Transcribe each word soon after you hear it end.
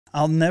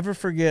I'll never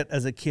forget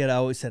as a kid, I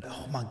always said,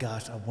 oh my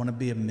gosh, I want to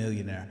be a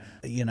millionaire,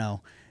 you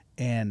know?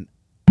 And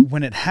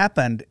when it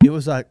happened, it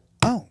was like,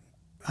 oh,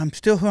 I'm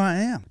still who I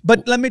am.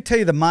 But let me tell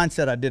you the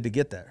mindset I did to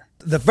get there.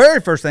 The very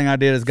first thing I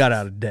did is got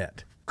out of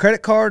debt.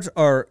 Credit cards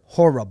are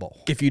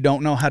horrible if you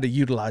don't know how to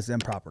utilize them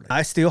properly.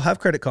 I still have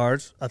credit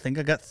cards. I think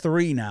I got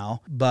 3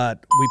 now,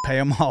 but we pay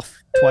them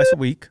off twice a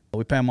week.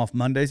 We pay them off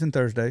Mondays and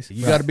Thursdays.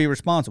 You got to be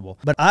responsible.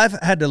 But I've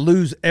had to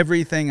lose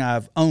everything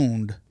I've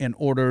owned in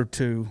order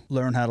to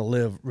learn how to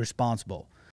live responsible.